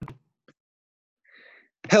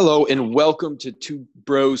Hello and welcome to Two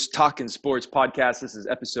Bros Talking Sports podcast. This is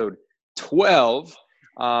episode 12.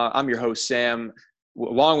 I'm your host, Sam,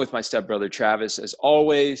 along with my stepbrother, Travis, as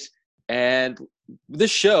always. And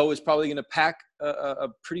this show is probably going to pack a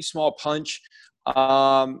pretty small punch.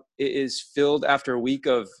 It is filled after a week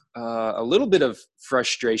of a little bit of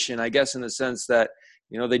frustration, I guess, in the sense that,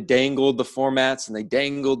 they dangled the formats and they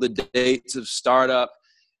dangled the dates of startup,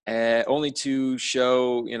 only to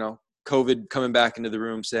show, COVID coming back into the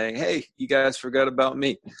room saying, hey, you guys forgot about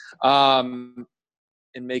me, and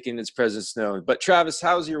making its presence known. But Travis,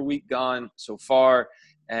 how's your week gone so far?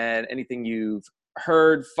 And anything you've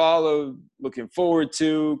heard, followed, looking forward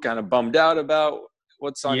to, kind of bummed out about?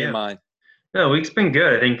 What's on your mind? No, week's been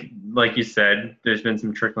good. I think, like you said, there's been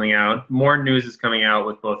some trickling out. More news is coming out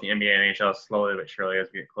with both the NBA and NHL slowly but surely as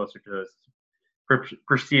we get closer to those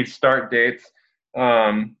perceived start dates.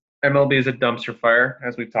 MLB is a dumpster fire,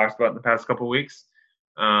 as we've talked about in the past couple of weeks.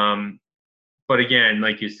 But again,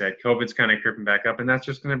 like you said, COVID's kind of creeping back up, and that's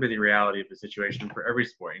just going to be the reality of the situation for every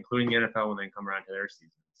sport, including the NFL when they come around to their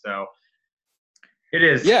season. So it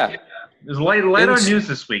is. Yeah. There's light on news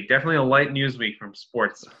this week. Definitely a light news week from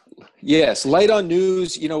sports. Yes, light on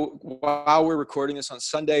news. While we're recording this on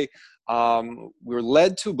Sunday, we're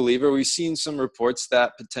led to believe, or we've seen some reports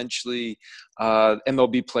that potentially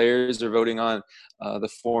MLB players are voting on the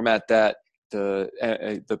format that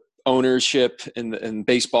the ownership in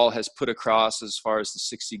baseball has put across as far as the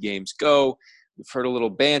 60 games go. We've heard a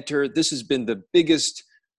little banter. This has been the biggest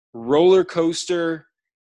roller coaster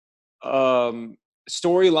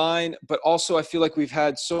storyline, but also I feel like we've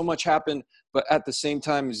had so much happen, but at the same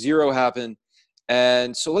time, zero happen.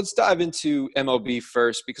 And so let's dive into MLB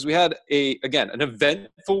first, because we had an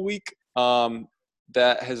eventful week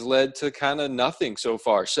that has led to kind of nothing so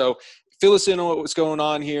far. So fill us in on what's going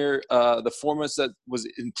on here, the formats that was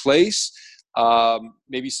in place,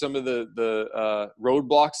 maybe some of the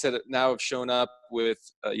roadblocks that now have shown up with,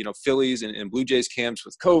 Phillies and Blue Jays camps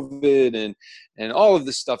with COVID and all of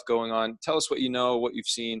this stuff going on. Tell us what you know, what you've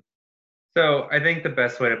seen. So I think the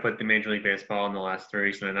best way to put the Major League Baseball in the last 3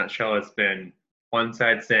 weeks in a nutshell has been one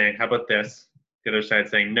side saying, how about this? The other side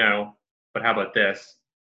saying, no, but how about this?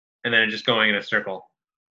 And then just going in a circle.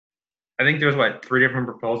 I think there was, 3 different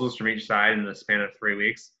proposals from each side in the span of 3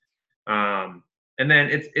 weeks. And then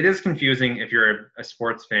it is confusing if you're a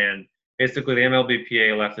sports fan. Basically, the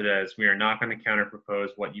MLBPA left it as, we are not going to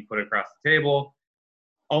counter-propose what you put across the table,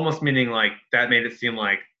 almost meaning like that made it seem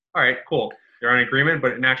like, all right, cool, they're in agreement,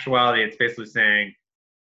 but in actuality, it's basically saying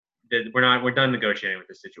that we're done negotiating with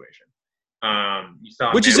this situation.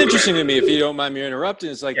 Which is interesting to me, if you don't mind me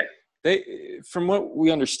interrupting. It's like, yeah. They, from what we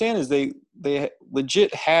understand, is they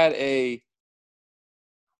legit had a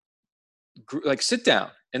sit down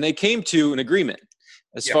and they came to an agreement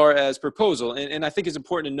as far as proposal. And I think it's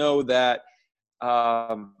important to know that,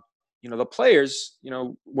 the players,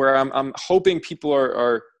 where I'm hoping people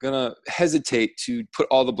are going to hesitate to put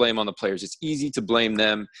all the blame on the players. It's easy to blame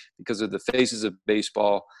them because of the faces of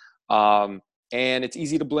baseball. And it's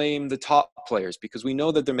easy to blame the top players because we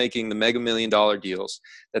know that they're making the mega $1 million deals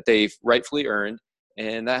that they've rightfully earned,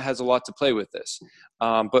 and that has a lot to play with this.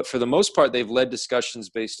 But for the most part, they've led discussions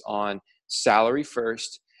based on salary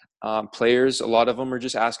first. Players, a lot of them are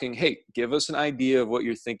just asking, hey, give us an idea of what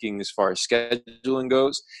you're thinking as far as scheduling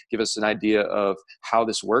goes. Give us an idea of how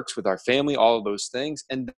this works with our family, all of those things.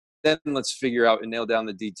 And then let's figure out and nail down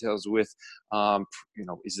the details with,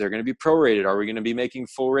 is there going to be prorated? Are we going to be making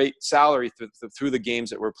full rate salary through the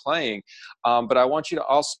games that we're playing? But I want you to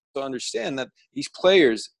also understand that these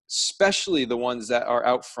players, especially the ones that are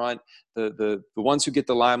out front, the ones who get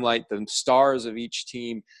the limelight, the stars of each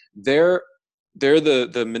team, they're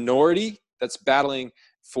the minority that's battling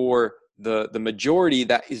for the majority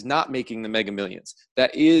that is not making the mega millions,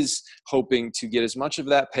 that is hoping to get as much of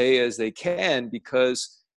that pay as they can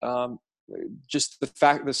because just the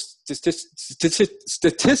fact, the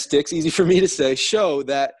statistics, easy for me to say, show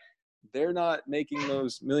that they're not making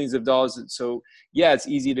those millions of dollars. So, yeah, it's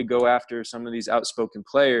easy to go after some of these outspoken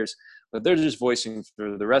players, but they're just voicing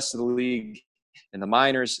for the rest of the league and the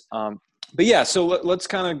minors. But, yeah, so let's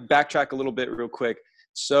kind of backtrack a little bit real quick.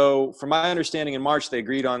 So from my understanding, in March, they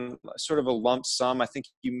agreed on sort of a lump sum. I think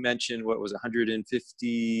you mentioned, what was it,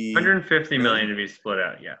 150 million to be split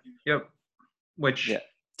out, yeah. Yep. Which, yeah,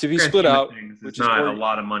 to be split out, which is not a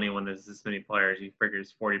lot of money when there's this many players. You figure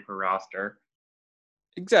it's 40 per roster.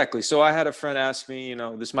 Exactly. So I had a friend ask me,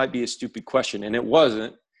 this might be a stupid question, and it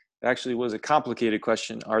wasn't. It actually was a complicated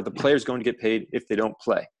question. Are the players going to get paid if they don't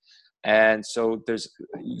play? And so it's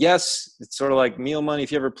sort of like meal money.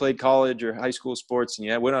 If you ever played college or high school sports and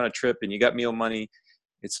you went on a trip and you got meal money,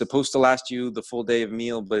 it's supposed to last you the full day of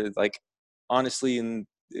meal, but it's like honestly,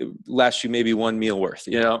 it lasts you maybe one meal worth,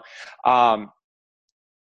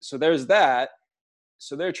 so there's that.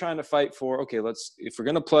 So they're trying to fight for, okay, if we're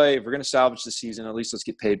going to play, if we're going to salvage the season, at least let's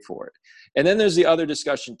get paid for it. And then there's the other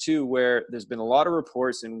discussion too, where there's been a lot of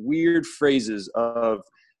reports and weird phrases of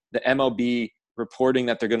the MLB reporting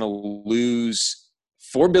that they're going to lose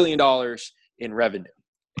 $4 billion in revenue.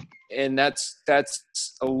 And that's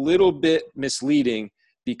a little bit misleading,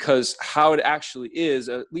 because how it actually is,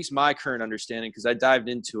 at least my current understanding, because I dived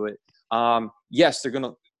into it. Yes,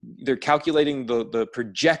 they're calculating the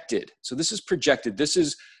projected. So this is projected. This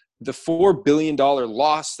is the $4 billion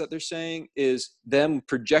loss that they're saying is them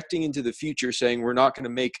projecting into the future, saying we're not going to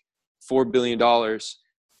make $4 billion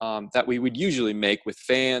that we would usually make with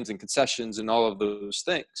fans and concessions and all of those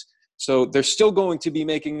things. So they're still going to be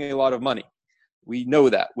making a lot of money. We know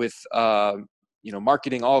that with,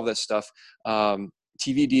 marketing, all of that stuff,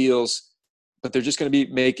 TV deals, but they're just going to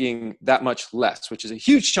be making that much less, which is a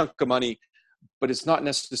huge chunk of money, but it's not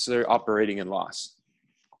necessarily operating in loss.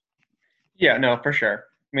 Yeah, no, for sure.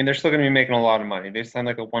 I mean, they're still going to be making a lot of money. They signed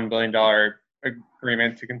like a $1 billion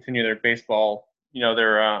agreement to continue their baseball,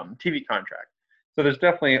 their TV contract. So there's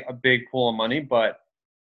definitely a big pool of money, but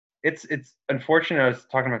it's unfortunate. I was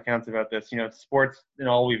talking to my fiance about this. Sports and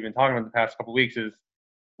all we've been talking about the past couple of weeks is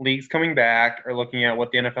leagues coming back or looking at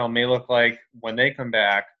what the NFL may look like when they come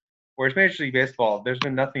back. Whereas Major League Baseball, there's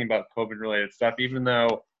been nothing about COVID-related stuff, even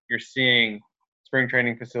though you're seeing spring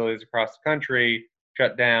training facilities across the country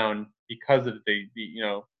shut down because of the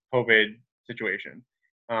COVID situation.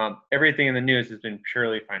 Everything in the news has been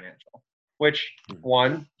purely financial, which,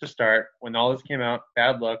 one, to start, when all this came out,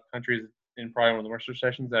 bad luck, country's in probably one of the worst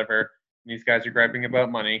recessions ever. These guys are griping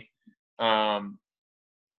about money. But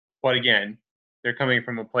again, they're coming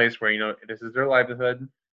from a place where, this is their livelihood.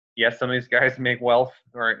 Yes, some of these guys make wealth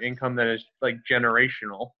or income that is like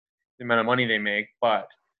generational, the amount of money they make, but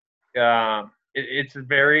it's a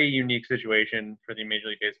very unique situation for the Major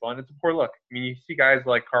League Baseball, and it's a poor look. I mean, you see guys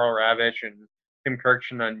like Carl Ravitch and Tim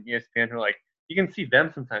Kirkchin on ESPN who are like, you can see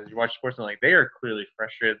them sometimes. You watch sports and like they are clearly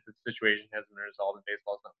frustrated that the situation hasn't been resolved and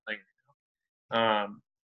baseball's not playing right now.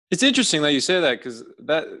 It's interesting that you say that, because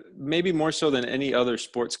that maybe more so than any other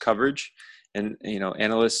sports coverage and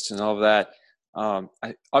analysts and all of that.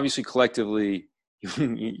 Obviously, collectively,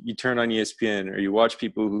 you turn on ESPN or you watch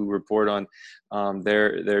people who report on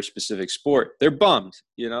their specific sport. They're bummed.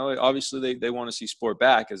 Obviously they want to see sport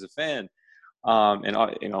back as a fan, and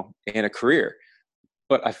a career.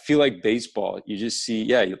 But I feel like baseball, you just see,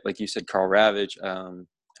 like you said, Carl Ravitch.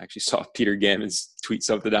 I actually saw Peter Gammons tweet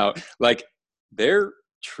something out. Like, they're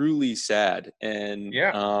truly sad, and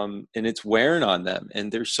it's wearing on them,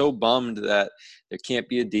 and they're so bummed that there can't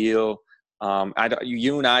be a deal.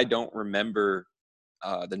 You and I don't remember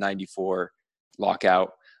the '94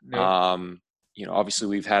 lockout. Nope. Obviously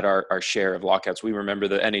we've had our share of lockouts. We remember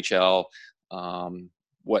the NHL,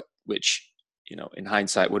 which in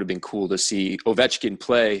hindsight would have been cool to see Ovechkin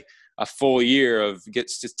play a full year of get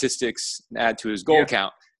statistics and add to his goal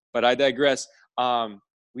count. But I digress.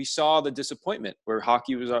 We saw the disappointment where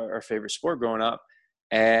hockey was our favorite sport growing up,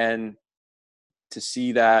 and to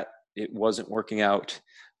see that it wasn't working out.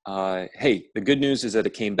 Hey, the good news is that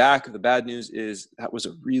it came back. The bad news is that was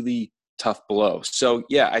a really tough blow. So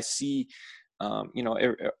I see, I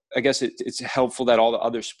guess it's helpful that all the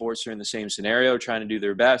other sports are in the same scenario, trying to do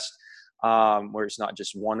their best, where it's not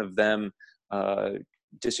just one of them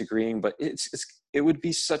disagreeing, but it would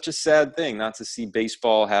be such a sad thing not to see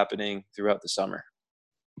baseball happening throughout the summer.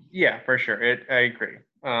 Yeah, for sure. I agree.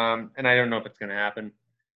 And I don't know if it's going to happen.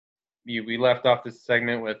 We left off this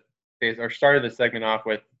segment started this segment off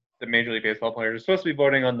with the Major League Baseball players are supposed to be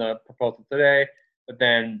voting on the proposal today, but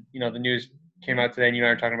then, the news came out today, and you and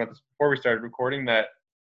I were talking about this before we started recording, that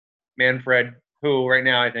Manfred, who right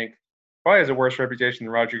now I think probably has a worse reputation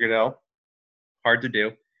than Roger Goodell, hard to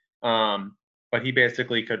do, but he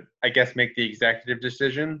basically could, I guess, make the executive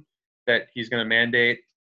decision that he's going to mandate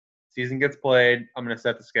season gets played, I'm going to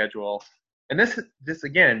set the schedule. And this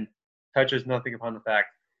again touches nothing upon the fact,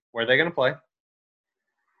 where are they going to play?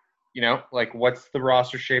 What's the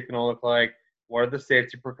roster shape going to look like? What are the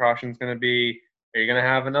safety precautions going to be? Are you going to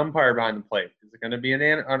have an umpire behind the plate? Is it going to be an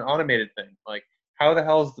automated thing? Like, how the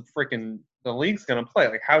hell is the league's going to play?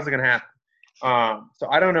 Like, how's it going to happen? So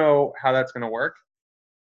I don't know how that's going to work.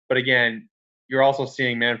 But again, you're also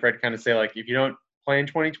seeing Manfred kind of say, like, if you don't play in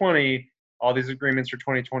 2020, all these agreements for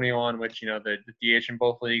 2021, which, the DH in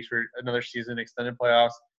both leagues for another season, extended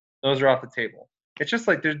playoffs, those are off the table. It's just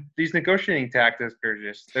like these negotiating tactics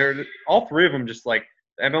are all three of them, just like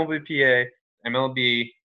the MLBPA, MLB,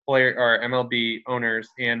 player or MLB owners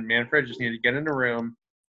and Manfred just need to get in a room,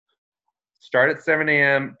 start at 7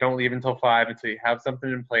 a.m., don't leave until 5 until you have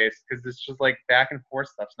something in place, because it's just like back and forth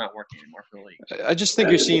stuff's not working anymore for the league. I just think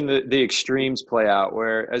you're seeing the extremes play out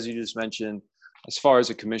where, as you just mentioned, as far as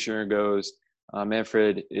a commissioner goes,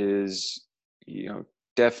 Manfred is,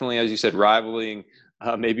 definitely, as you said, rivaling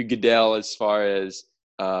maybe Goodell as far as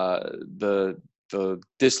the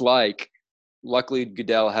dislike. Luckily,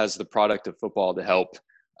 Goodell has the product of football to help.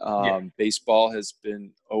 Baseball has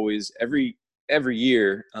been always every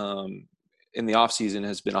year in the off season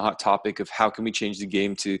has been a hot topic of how can we change the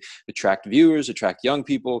game to attract viewers, attract young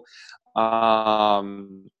people.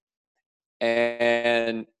 And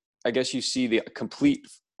I guess you see the complete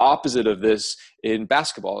opposite of this in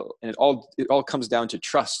basketball, and it all comes down to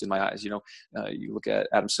trust in my eyes. You look at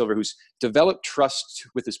Adam Silver, who's developed trust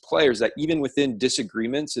with his players, that even within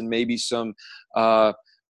disagreements and maybe some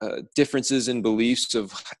differences in beliefs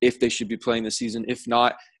of if they should be playing the season, if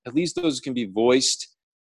not, at least those can be voiced,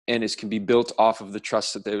 and it can be built off of the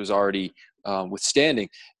trust that there was already withstanding.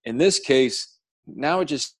 In this case, now it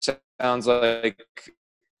just sounds like,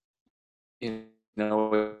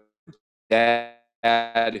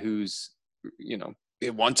 dad who's,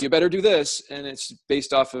 it wants you better do this, and it's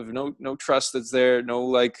based off of no trust that's there, no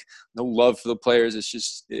love for the players. It's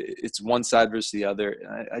just it's one side versus the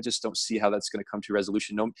other. I just don't see how that's going to come to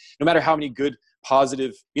resolution. No matter how many good,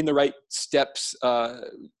 positive, in the right steps,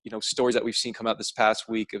 stories that we've seen come out this past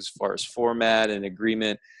week as far as format and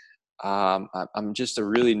agreement. I'm just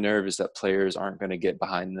really nervous that players aren't going to get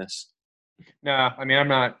behind this. No, I mean, I'm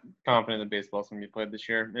not confident that baseball's going to be played this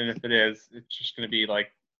year. And if it is, it's just going to be like,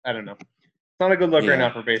 I don't know. It's not a good look right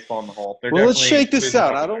now for baseball on the whole. Well, let's shake this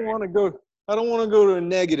out. I don't want to go to a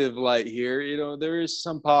negative light here. There is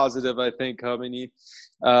some positive, I think, coming. We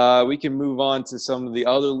can move on to some of the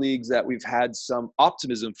other leagues that we've had some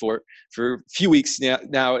optimism for a few weeks now.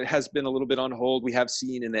 Now it has been a little bit on hold. We have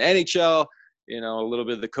seen in the NHL, a little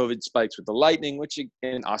bit of the COVID spikes with the Lightning, which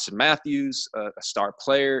again, Austin Matthews, a star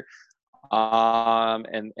player.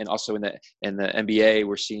 And also in the NBA,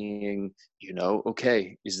 we're seeing,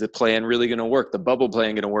 okay, is the plan really going to work? The bubble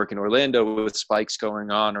plan going to work in Orlando with spikes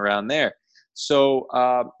going on around there? So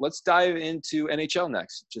let's dive into NHL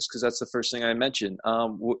next, just because that's the first thing I mentioned.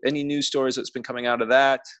 Any news stories that's been coming out of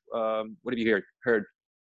that? What have you heard?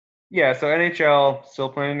 Yeah, so NHL still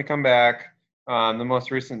planning to come back. The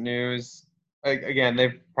most recent news, again,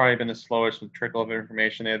 they've probably been the slowest with trickle of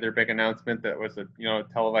information. They had their big announcement that was a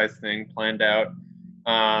televised thing planned out.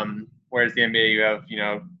 Whereas the NBA, you have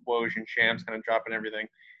Woj and Shams kind of dropping everything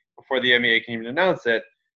before the NBA can even announce it.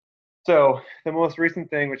 So the most recent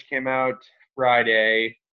thing, which came out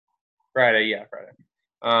Friday,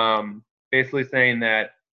 basically saying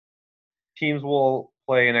that teams will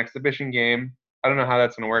play an exhibition game. I don't know how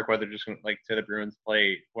that's going to work, whether they're just going to, say the Bruins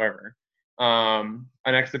play whoever. An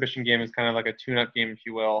exhibition game is kind of like a tune-up game, if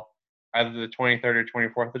you will, either the 23rd or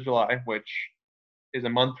 24th of July, which is a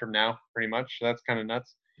month from now, pretty much. So that's kind of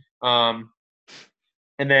nuts. And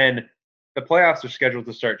then the playoffs are scheduled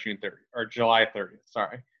to start June 30th or July 30th.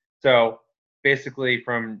 Sorry. So basically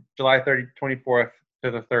from July 24th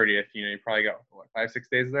to the 30th, you probably got 5-6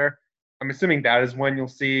 days there. I'm assuming that is when you'll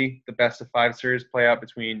see the best of 5 series play out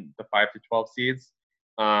between the 5 to 12 seeds.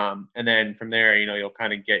 And then from there, you'll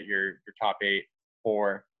kind of get your top 8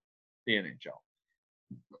 for the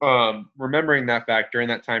NHL. Remembering that fact, during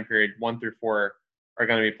that time period, 1 through 4 are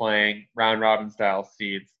going to be playing round robin style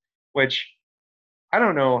seeds, which I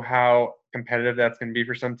don't know how competitive that's going to be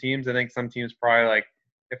for some teams. I think some teams probably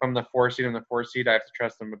if I'm the 4 seed and the 4 seed, I have to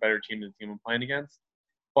trust I'm a better team than the team I'm playing against.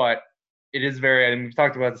 But it is and we've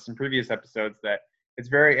talked about this in previous episodes, that it's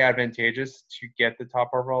very advantageous to get the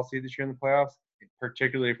top overall seed this year in the playoffs,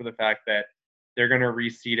 particularly for the fact that they're going to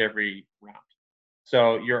reseed every round.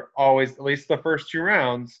 So you're always, at least the first 2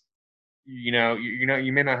 rounds, you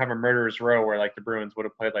may not have a murderer's row where the Bruins would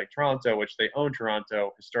have played Toronto, which they own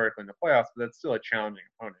Toronto historically in the playoffs, but that's still a challenging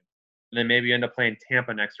opponent. And then maybe you end up playing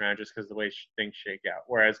Tampa next round just because of the way things shake out.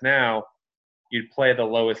 Whereas now you'd play the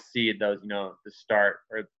lowest seed, the start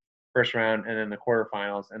or first round, and then the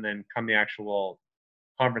quarterfinals, and then come the actual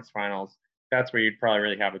conference finals, that's where you'd probably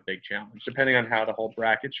really have a big challenge, depending on how the whole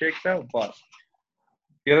bracket shakes out. But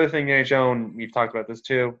the other thing, NHL, and we've talked about this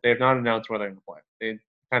too, they have not announced where they're going to play. They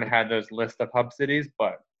kind of had those list of hub cities,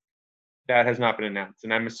 but that has not been announced.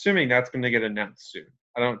 And I'm assuming that's going to get announced soon.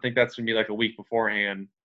 I don't think that's going to be a week beforehand.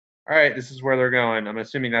 All right, this is where they're going. I'm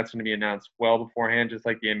assuming that's going to be announced well beforehand, just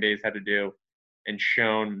like the NBA's had to do, and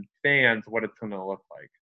shown fans what it's going to look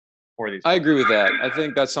like for these. I agree with that. I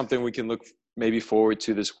think that's something we can look maybe forward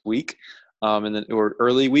to this week, or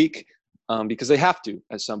early week. because they have to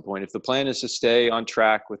at some point. If the plan is to stay on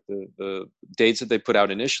track with the dates that they put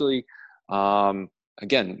out initially,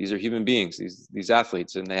 again, these are human beings, these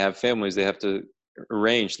athletes, and they have families. They have to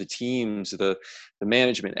arrange the teams, the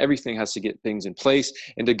management, everything has to get things in place.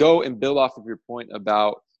 And to go and build off of your point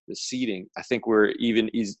about the seeding, I think we're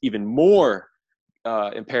even more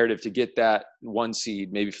imperative to get that 1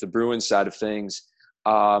 seed, maybe for the Bruins side of things.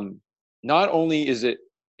 Not only is it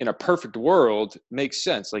in a perfect world makes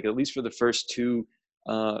sense, like at least for the first 2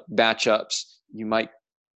 matchups, you might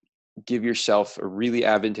give yourself a really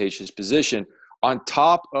advantageous position on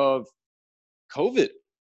top of COVID,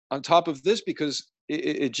 on top of this, because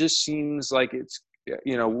it just seems like it's,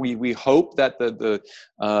 we hope that the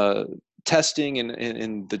testing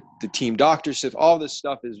and the team doctors, if all this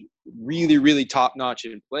stuff is really, really top notch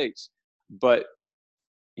in place. But,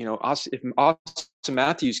 if Austin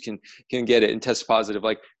Matthews can get it and test positive,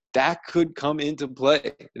 like that could come into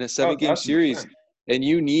play in a 7-game series, and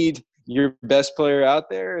you need your best player out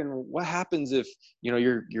there. And what happens if,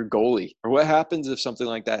 your goalie, or what happens if something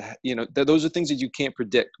like that, those are things that you can't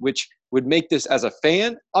predict, which would make this, as a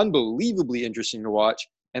fan, unbelievably interesting to watch.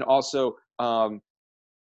 And also,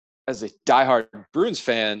 as a diehard Bruins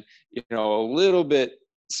fan, a little bit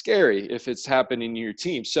scary if it's happening in your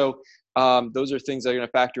team. So those are things that are going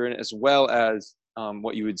to factor in, as well as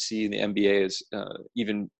what you would see in the NBA is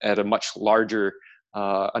even at a much larger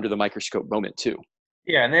under the microscope moment too.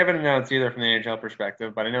 Yeah, and they haven't announced either from the NHL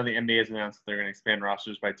perspective, but I know the NBA has announced that they're going to expand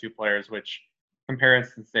rosters by 2 players, which,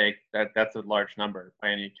 comparison's sake, that's a large number by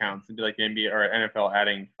any accounts. It'd be like the NBA or NFL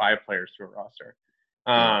adding 5 players to a roster.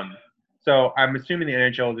 So I'm assuming the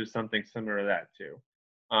NHL will do something similar to that too.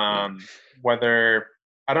 Whether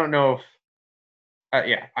I don't know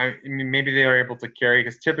if, I mean, maybe they are able to carry,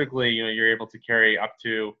 because typically, you're able to carry up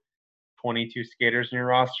to 22 skaters in your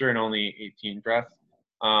roster and only 18 dress.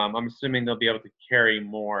 I'm assuming they'll be able to carry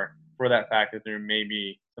more for that fact that there may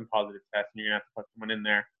be some positive tests and you're going to have to put someone in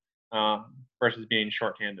there versus being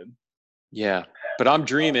shorthanded. Yeah, but I'm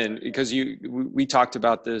dreaming, because we talked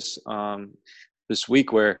about this this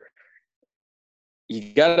week, where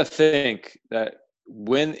you got to think that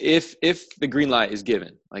if the green light is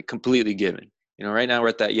given, like completely given, right now we're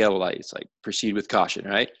at that yellow light. It's like proceed with caution,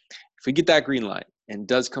 right? If we get that green light and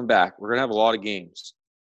does come back, we're going to have a lot of games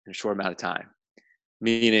in a short amount of time.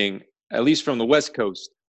 Meaning, at least from the West Coast,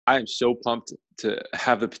 I am so pumped to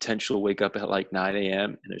have the potential to wake up at like 9 a.m.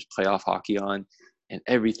 and there's playoff hockey on, and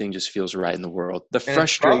everything just feels right in the world. The frustration,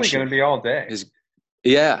 it's probably going to be all day.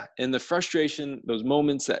 Yeah, and the frustration, those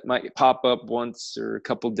moments that might pop up once or a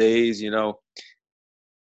couple days,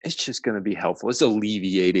 it's just going to be helpful. It's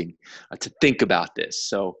alleviating to think about this.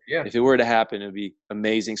 So if it were to happen, it would be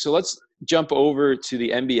amazing. So let's jump over to the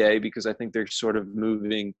NBA, because I think they're sort of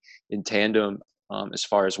moving in tandem as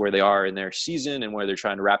far as where they are in their season and where they're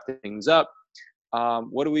trying to wrap things up.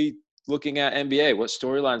 What are we looking at NBA? What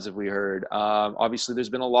storylines have we heard? Obviously, there's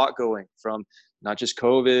been a lot going, from not just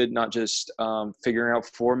COVID, not just figuring out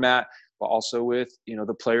format, but also with,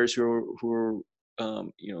 the players who are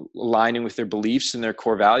aligning with their beliefs and their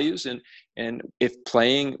core values, and if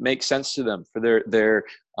playing makes sense to them for their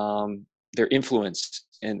influence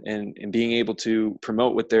and being able to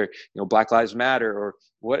promote with their, Black Lives Matter or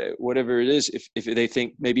whatever it is, if they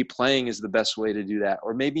think maybe playing is the best way to do that,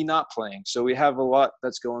 or maybe not playing. So we have a lot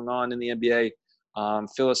that's going on in the NBA.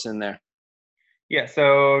 Fill us in there. Yeah,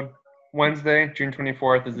 so Wednesday, June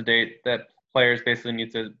 24th is the date that players basically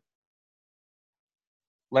need to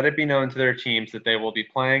let it be known to their teams that they will be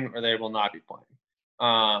playing or they will not be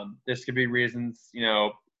playing. This could be reasons,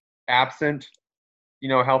 absent,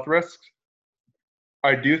 health risks.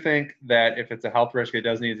 I do think that if it's a health risk, it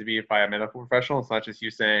does need to be by a medical professional. It's not just you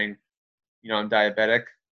saying, I'm diabetic,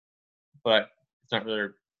 but it's not really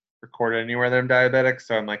recorded anywhere that I'm diabetic,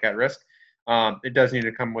 so I'm like at risk. It does need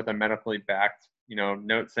to come with a medically backed,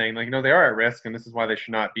 note saying like, they are at risk and this is why they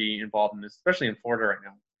should not be involved in this, especially in Florida right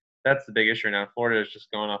now. That's the big issue right now. Florida is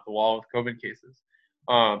just going off the wall with COVID cases.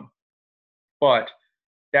 But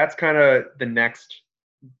that's kind of the next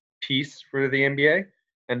piece for the NBA.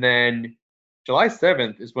 And then July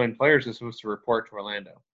 7th is when players are supposed to report to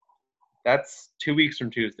Orlando. That's 2 weeks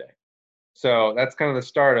from Tuesday. So that's kind of the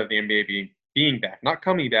start of the NBA being back. Not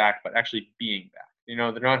coming back, but actually being back.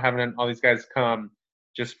 They're not having all these guys come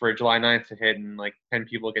just for July 9th to hit and like 10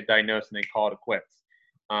 people get diagnosed and they call it quits.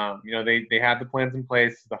 They have the plans in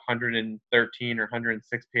place, the 113 or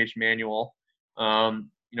 106 page manual.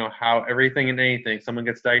 How everything and anything, someone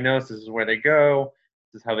gets diagnosed, this is where they go,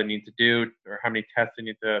 this is how they need to do, or how many tests they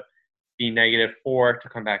need to be negative for to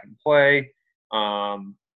come back and play.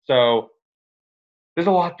 So there's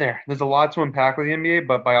a lot there. There's a lot to unpack with the NBA,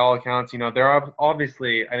 but by all accounts, there are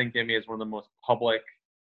obviously, I think the NBA is one of the most public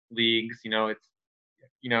leagues. It's,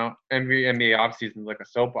 NBA offseason is like a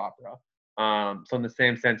soap opera. So in the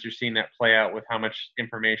same sense, you're seeing that play out with how much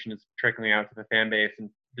information is trickling out to the fan base and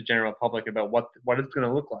the general public about what it's going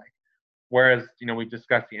to look like. Whereas, we've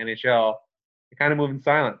discussed the NHL, they kind of move in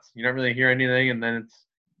silence. You don't really hear anything, and then it's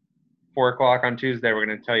 4:00 on Tuesday. We're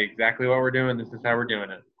going to tell you exactly what we're doing. This is how we're doing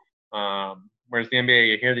it. Whereas the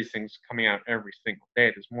NBA, you hear these things coming out every single day.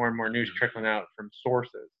 There's more and more news trickling out from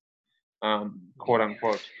sources, quote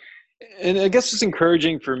unquote. And I guess it's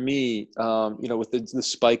encouraging for me, with the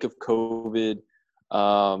spike of COVID.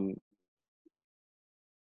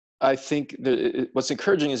 I think what's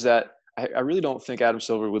encouraging is that I really don't think Adam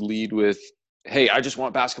Silver would lead with, hey, I just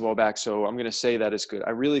want basketball back, so I'm going to say that it's good.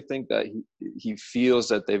 I really think that he feels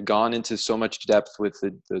that they've gone into so much depth with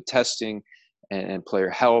the testing and player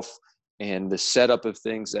health and the setup of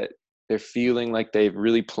things that they're feeling like they've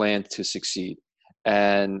really planned to succeed.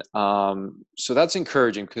 And so that's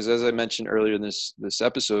encouraging because, as I mentioned earlier in this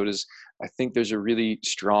episode, is I think there's a really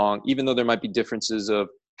strong, even though there might be differences of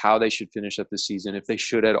how they should finish up the season, if they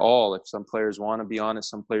should at all, if some players want to be honest,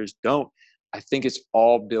 some players don't. I think it's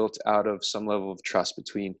all built out of some level of trust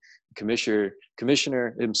between the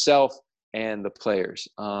commissioner himself and the players.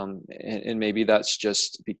 And maybe that's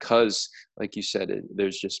just because, like you said,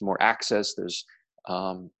 there's just more access. There's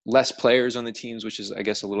less players on the teams, which is, I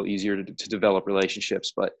guess, a little easier to develop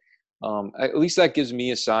relationships. But at least that gives me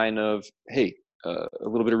a sign of, hey, a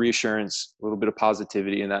little bit of reassurance, a little bit of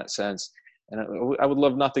positivity in that sense. And I would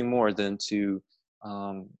love nothing more than to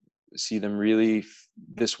see them really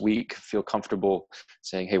this week feel comfortable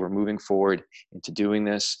saying, hey, we're moving forward into doing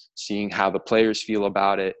this, seeing how the players feel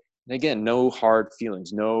about it. And again, no hard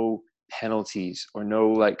feelings, no penalties, or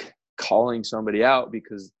no calling somebody out,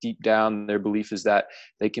 because deep down their belief is that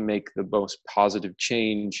they can make the most positive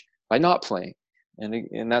change by not playing.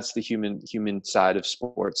 And that's the human side of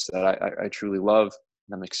sports that I truly love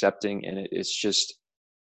and I'm accepting. And it's just,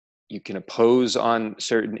 you can oppose on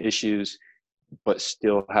certain issues, but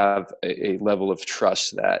still have a level of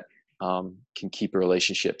trust that can keep a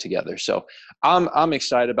relationship together. So I'm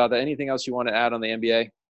excited about that. Anything else you want to add on the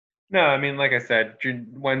NBA? No, I mean, like I said,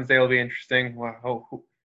 Wednesday will be interesting.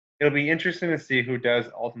 It'll be interesting to see who does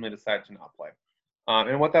ultimately decide to not play,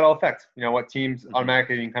 and what that all affects. What teams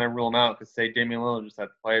automatically you can kind of rule them out because, say, Damian Lillard just had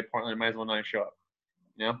to play, Portland might as well not show up.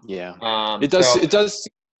 Yeah. It does.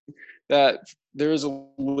 That there is a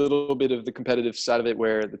little bit of the competitive side of it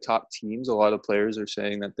where the top teams, a lot of players are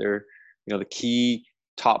saying that they're, the key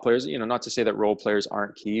top players, not to say that role players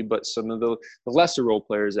aren't key, but some of the lesser role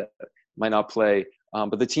players that might not play.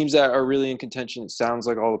 But the teams that are really in contention, it sounds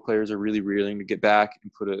like all the players are really willing to get back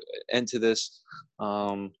and put an end to this.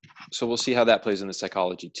 So we'll see how that plays in the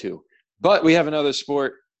psychology too. But we have another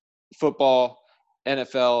sport, football,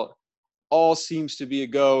 NFL, all seems to be a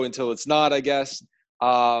go until it's not, I guess.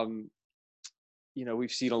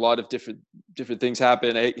 We've seen a lot of different things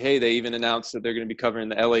happen. Hey, they even announced that they're going to be covering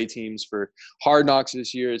the LA teams for Hard Knocks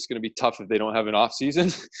this year. It's going to be tough if they don't have an off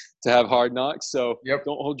season to have Hard Knocks. So Don't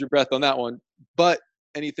hold your breath on that one. But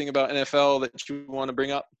anything about NFL that you want to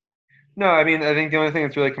bring up? No, I mean, I think the only thing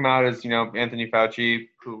that's really come out is, Anthony Fauci,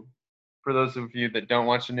 who, for those of you that don't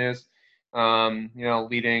watch the news,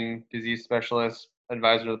 leading disease specialist,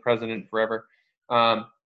 advisor to the president forever.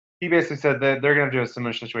 He basically said that they're going to do a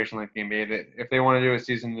similar situation like the NBA. That if they want to do a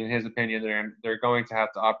season, in his opinion, they're going to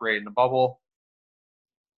have to operate in a bubble.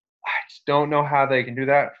 I just don't know how they can do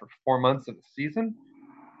that for 4 months of the season.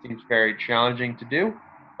 Seems very challenging to do.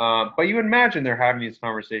 But you would imagine they're having these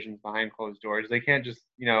conversations behind closed doors. They can't just,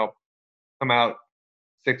 come out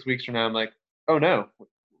 6 weeks from now and like, oh no,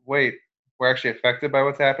 wait, we're actually affected by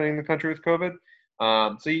what's happening in the country with COVID.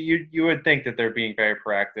 So you would think that they're being very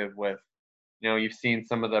proactive with, you've seen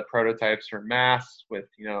some of the prototypes for masks with,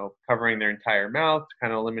 covering their entire mouth to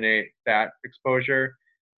kind of eliminate that exposure.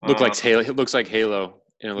 It looks like Halo,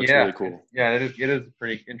 and it looks really cool. It is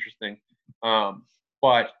pretty interesting.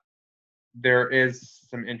 But there is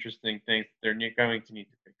some interesting things they're going to need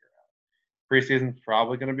to figure out. Preseason's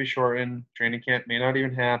probably going to be shortened. Training camp may not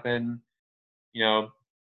even happen.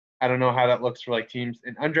 I don't know how that looks for teams.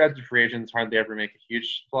 And undrafted free agents hardly ever make a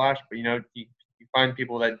huge splash, but you find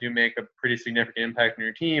people that do make a pretty significant impact on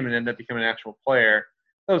your team and end up becoming an actual player.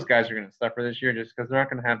 Those guys are going to suffer this year just because they're not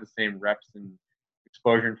going to have the same reps and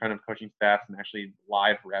exposure in front of coaching staffs and actually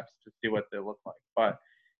live reps to see what they look like. But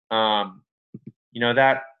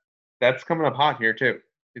that's coming up hot here too.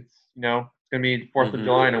 It's it's going to be 4th of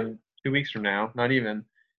July in 2 weeks from now, not even,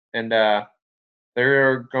 and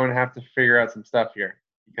they're going to have to figure out some stuff here.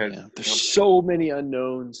 because Yeah, there's so many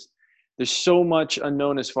unknowns. There's so much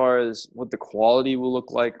unknown as far as what the quality will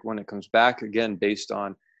look like when it comes back, again, based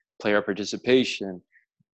on player participation,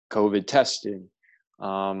 COVID testing,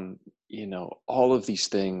 all of these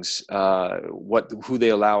things, who they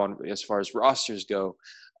allow on as far as rosters go.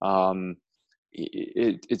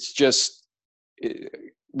 It's just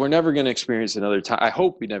we're never going to experience another time. I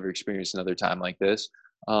hope we never experience another time like this.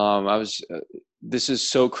 This is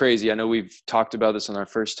so crazy. I know we've talked about this on our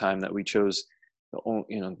first time that we chose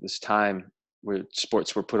this time where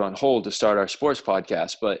sports were put on hold to start our sports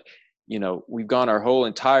podcast, but we've gone our whole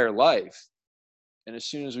entire life. And as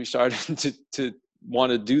soon as we started to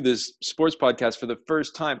want to do this sports podcast for the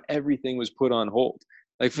first time, everything was put on hold,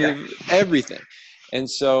 like everything. And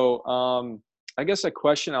so I guess a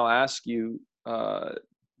question I'll ask you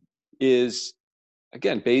is,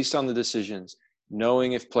 again, based on the decisions,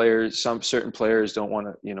 knowing if some certain players don't want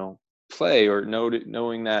to, play, or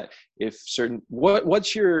knowing that if certain,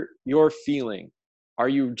 what's your feeling? Are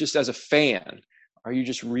you just, as a fan, are you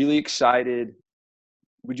just really excited?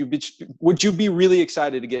 Would you be really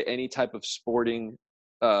excited to get any type of sporting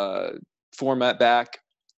format back,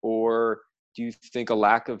 or do you think a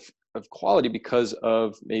lack of quality because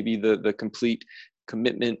of maybe the complete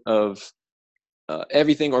commitment of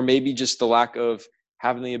everything, or maybe just the lack of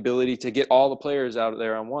having the ability to get all the players out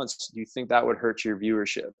there at once? Do you think that would hurt your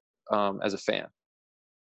viewership as a fan?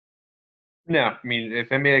 No, I mean, if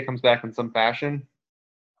NBA comes back in some fashion,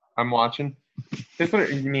 I'm watching. This what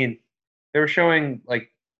I mean. They were showing like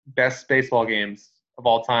best baseball games of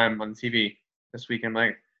all time on TV this weekend.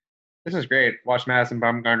 Like, this is great. Watch Madison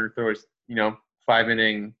Bumgarner throw his,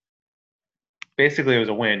 5-inning. Basically, it was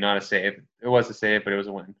a win, not a save. It was a save, but it was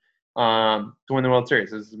a win. To win the World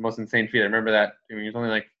Series. It was the most insane feat. I remember that. I mean, it was only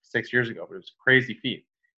like 6 years ago, but it was a crazy feat.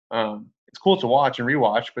 It's cool to watch and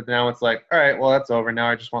rewatch, but now it's like, all right, well, that's over. Now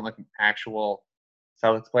I just want like an actual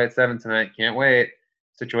Celtics play at 7 tonight. Can't wait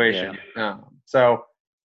situation. Yeah. So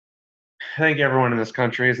I think everyone in this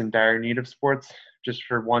country is in dire need of sports, just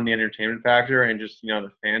for one, the entertainment factor, and just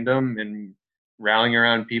the fandom and rallying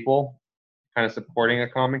around people, kind of supporting a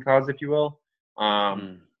common cause, if you will.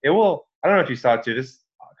 It will. I don't know if you saw it too. This is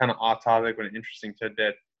kind of off topic, but an interesting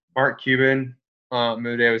tidbit. Mark Cuban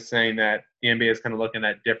Mude was saying that the NBA is kind of looking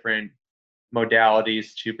at different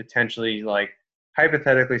modalities to potentially, like,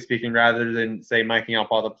 hypothetically speaking, rather than say miking up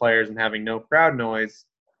all the players and having no crowd noise,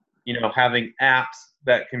 having apps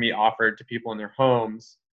that can be offered to people in their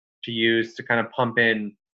homes to use to kind of pump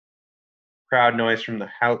in crowd noise from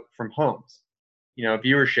homes,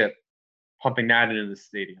 viewership, pumping that into the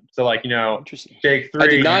stadium. So, like, Interesting. Big Three. I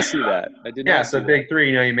did not see that. Big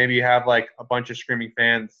Three, maybe you have like a bunch of screaming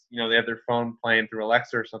fans, they have their phone playing through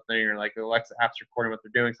Alexa or something, or like Alexa app's recording what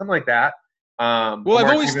they're doing, something like that. Well,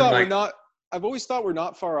 I've always thought we're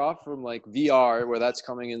not far off from like VR, where that's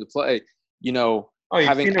coming into play.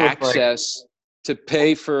 Having access to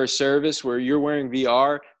pay for a service where you're wearing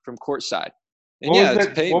VR from courtside. And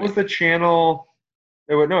what was the channel?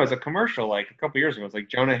 It was a commercial like a couple years ago. It was like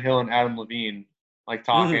Jonah Hill and Adam Levine like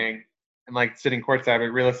talking and like sitting courtside,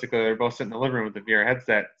 but realistically they're both sitting in the living room with the VR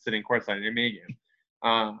headset sitting courtside in an NBA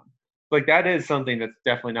game. Like, that is something that's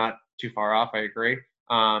definitely not too far off, I agree.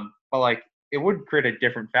 But like, it would create a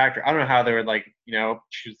different factor. I don't know how they would like,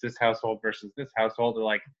 choose this household versus this household, or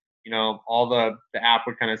like, all the app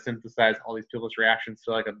would kind of synthesize all these people's reactions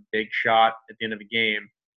to like a big shot at the end of a game.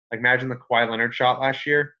 Like, imagine the Kawhi Leonard shot last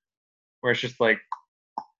year, where it's just like,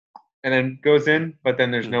 and then goes in, but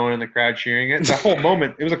then there's no one in the crowd cheering it. The whole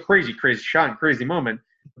moment, it was a crazy, crazy shot and crazy moment.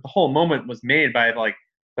 But the whole moment was made by like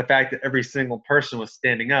the fact that every single person was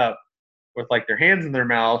standing up with like their hands in their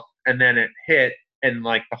mouth, and then it hit, and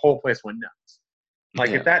like the whole place went nuts. Like,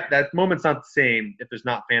 if that moment's not the same, if there's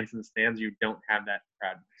not fans in the stands, you don't have that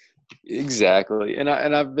crowd. Exactly. And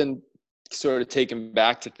I've been sort of taken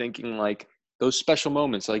back to thinking like those special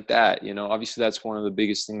moments like that, obviously that's one of the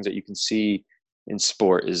biggest things that you can see in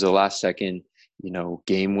sport, is the last second,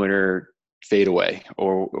 game winner fadeaway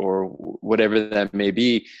or whatever that may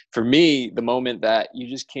be. For me, the moment that you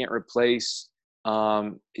just can't replace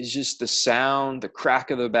is just the sound, the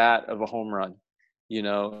crack of the bat of a home run,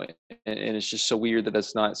 and it's just so weird that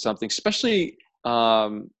that's not something, especially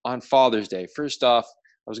on Father's Day. First off,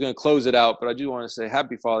 I was going to close it out, but I do want to say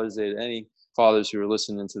happy Father's Day to any fathers who are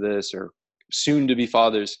listening to this or soon to be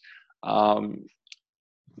fathers.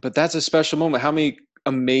 But that's a special moment. How many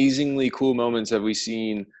amazingly cool moments have we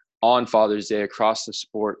seen on Father's Day across the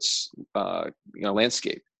sports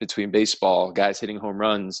landscape, between baseball, guys hitting home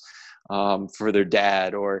runs for their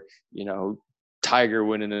dad, or Tiger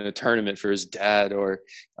winning a tournament for his dad, or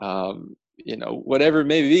whatever it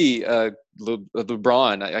may be,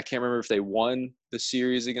 LeBron, I can't remember if they won the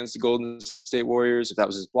series against the Golden State Warriors, if that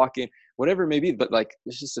was his block game, whatever it may be. But like,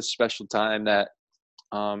 it's just a special time that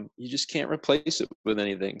you just can't replace it with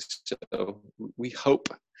anything. So we hope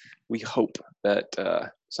that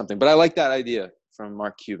something. But I like that idea from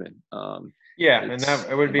Mark Cuban. Yeah, and that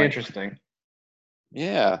it would be interesting.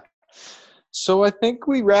 Yeah. So I think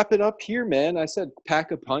we wrap it up here, man. I said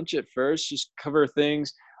pack a punch at first, just cover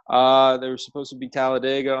things. There was supposed to be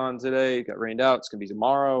Talladega on today. It got rained out. It's gonna be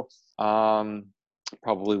tomorrow.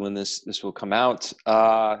 Probably when this will come out.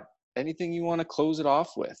 Anything you want to close it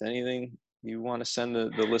off with? Anything you want to send the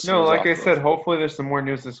listeners? No, like I said, hopefully there's some more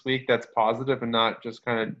news this week that's positive and not just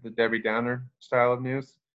kind of the Debbie Downer style of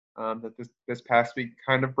news that this past week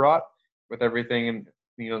kind of brought, with everything and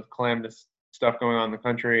calamitous stuff going on in the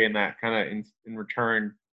country, and that kind of in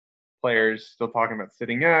return, players still talking about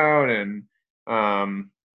sitting out, and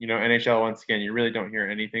NHL, once again, you really don't hear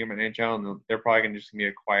anything about NHL, and they're probably going to just be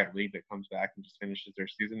a quiet league that comes back and just finishes their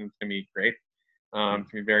season. It's going to be great. It's going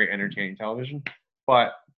to be very entertaining television,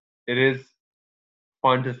 but it is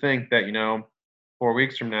fun to think that 4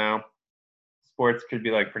 weeks from now, sports could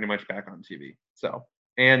be like pretty much back on TV. So,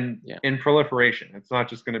 and in proliferation, it's not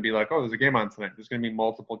just going to be like, oh, there's a game on tonight. There's going to be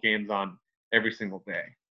multiple games on every single day.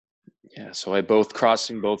 Yeah, so I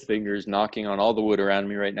crossing both fingers, knocking on all the wood around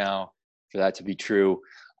me right now for that to be true.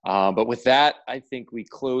 But with that, I think we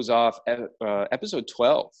close off episode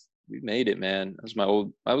 12. We made it, man.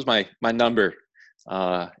 That was my number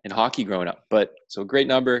in hockey growing up. But so great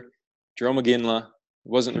number, Jarome Iginla.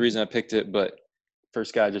 Wasn't the reason I picked it, but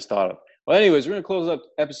first guy I just thought of. Well, anyways, we're going to close up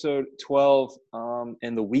episode 12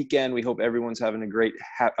 in the weekend. We hope everyone's having a great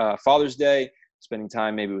Father's Day, spending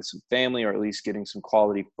time maybe with some family, or at least getting some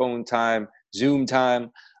quality phone time, Zoom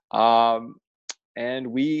time. And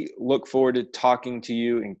we look forward to talking to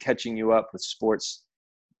you and catching you up with sports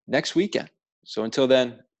next weekend. So until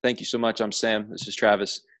then, thank you so much. I'm Sam. This is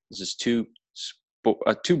Travis. This is Two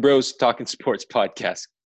Bros Talking Sports podcast.